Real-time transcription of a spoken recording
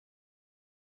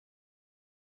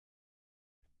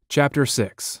Chapter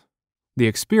 6. The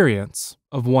Experience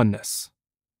of Oneness.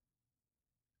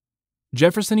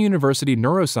 Jefferson University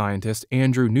neuroscientist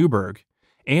Andrew Newberg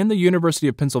and the University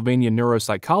of Pennsylvania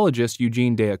neuropsychologist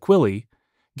Eugene De Aquili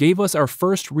gave us our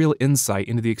first real insight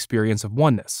into the experience of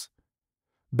oneness.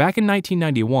 Back in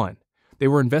 1991, they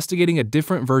were investigating a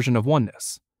different version of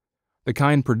oneness, the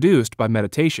kind produced by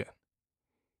meditation.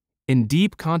 In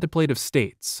deep contemplative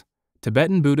states,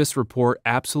 Tibetan Buddhists report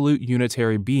absolute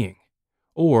unitary being,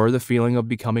 or the feeling of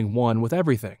becoming one with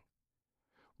everything,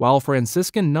 while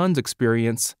Franciscan nuns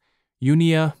experience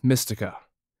unia mystica,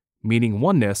 meaning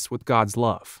oneness with God's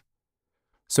love.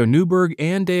 So Newberg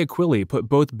and De Aquili put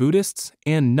both Buddhists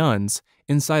and nuns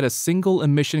inside a single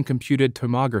emission computed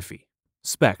tomography,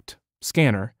 SPECT,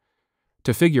 scanner,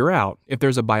 to figure out if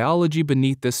there's a biology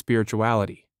beneath this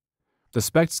spirituality. The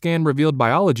SPECT scan revealed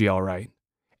biology all right,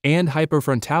 and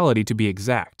hypofrontality to be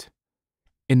exact.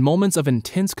 In moments of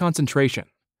intense concentration,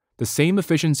 the same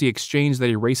efficiency exchange that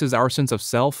erases our sense of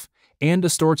self and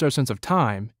distorts our sense of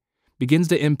time begins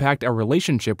to impact our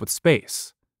relationship with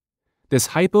space. This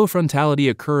hypofrontality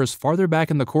occurs farther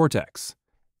back in the cortex,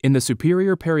 in the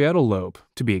superior parietal lobe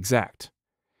to be exact,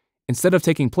 instead of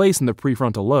taking place in the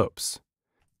prefrontal lobes,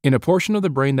 in a portion of the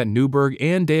brain that Newberg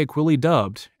and De Aquili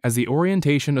dubbed as the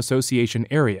Orientation Association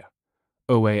Area,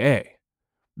 OAA,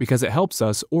 because it helps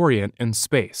us orient in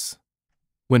space.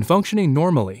 When functioning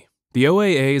normally, the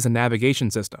OAA is a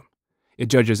navigation system. It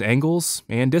judges angles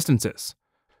and distances,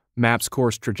 maps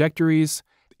course trajectories,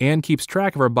 and keeps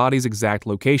track of our body's exact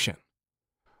location.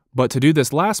 But to do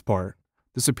this last part,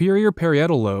 the superior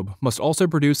parietal lobe must also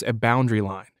produce a boundary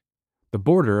line, the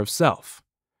border of self,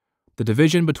 the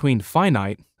division between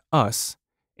finite, us,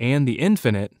 and the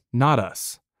infinite, not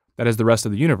us, that is the rest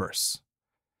of the universe.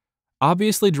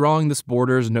 Obviously, drawing this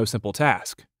border is no simple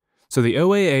task, so the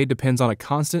OAA depends on a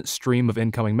constant stream of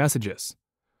incoming messages.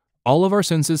 All of our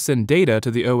senses send data to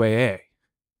the OAA.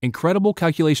 Incredible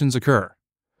calculations occur,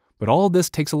 but all of this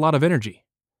takes a lot of energy.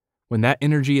 When that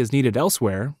energy is needed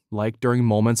elsewhere, like during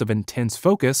moments of intense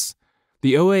focus,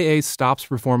 the OAA stops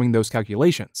performing those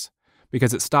calculations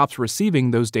because it stops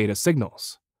receiving those data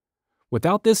signals.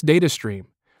 Without this data stream,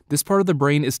 this part of the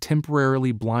brain is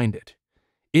temporarily blinded.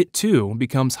 It too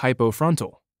becomes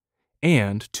hypofrontal,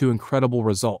 and to incredible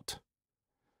result.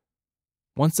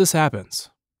 Once this happens,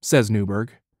 says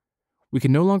Newberg, we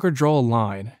can no longer draw a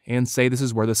line and say this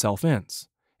is where the self ends,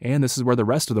 and this is where the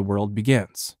rest of the world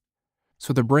begins.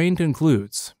 So the brain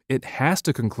concludes, it has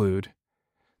to conclude,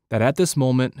 that at this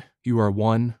moment you are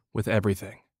one with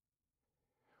everything.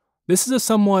 This is a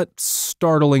somewhat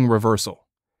startling reversal.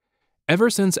 Ever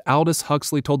since Aldous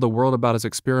Huxley told the world about his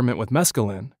experiment with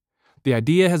mescaline, the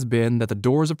idea has been that the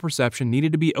doors of perception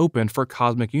needed to be opened for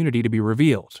cosmic unity to be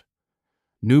revealed.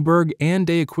 Newberg and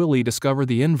De Aquili discovered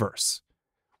the inverse.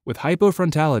 With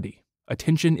hypofrontality,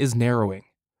 attention is narrowing.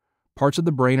 Parts of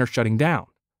the brain are shutting down.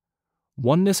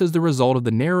 Oneness is the result of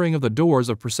the narrowing of the doors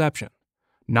of perception,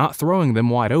 not throwing them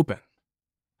wide open.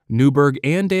 Newberg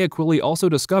and De Aquili also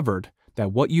discovered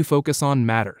that what you focus on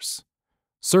matters.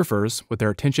 Surfers, with their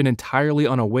attention entirely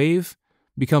on a wave,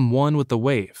 become one with the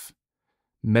wave.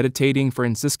 Meditating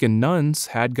Franciscan nuns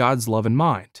had God's love in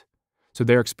mind, so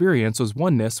their experience was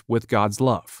oneness with God's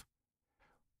love.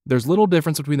 There's little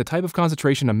difference between the type of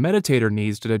concentration a meditator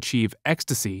needs to achieve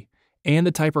ecstasy and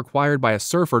the type required by a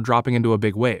surfer dropping into a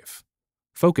big wave.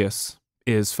 Focus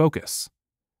is focus.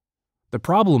 The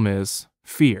problem is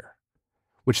fear,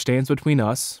 which stands between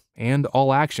us and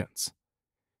all actions.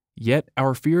 Yet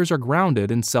our fears are grounded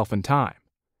in self and time.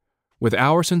 With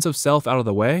our sense of self out of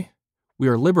the way, we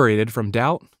are liberated from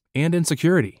doubt and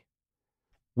insecurity.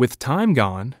 With time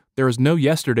gone, there is no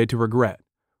yesterday to regret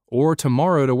or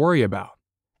tomorrow to worry about.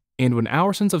 And when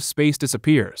our sense of space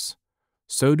disappears,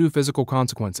 so do physical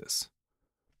consequences.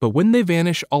 But when they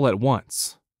vanish all at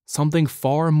once, something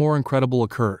far more incredible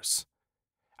occurs.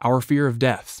 Our fear of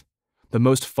death, the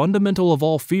most fundamental of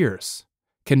all fears,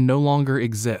 can no longer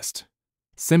exist.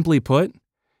 Simply put,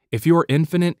 if you are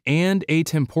infinite and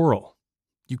atemporal,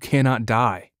 you cannot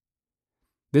die.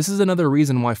 This is another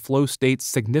reason why flow states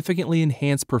significantly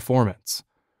enhance performance.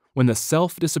 When the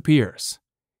self disappears,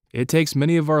 it takes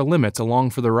many of our limits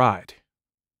along for the ride.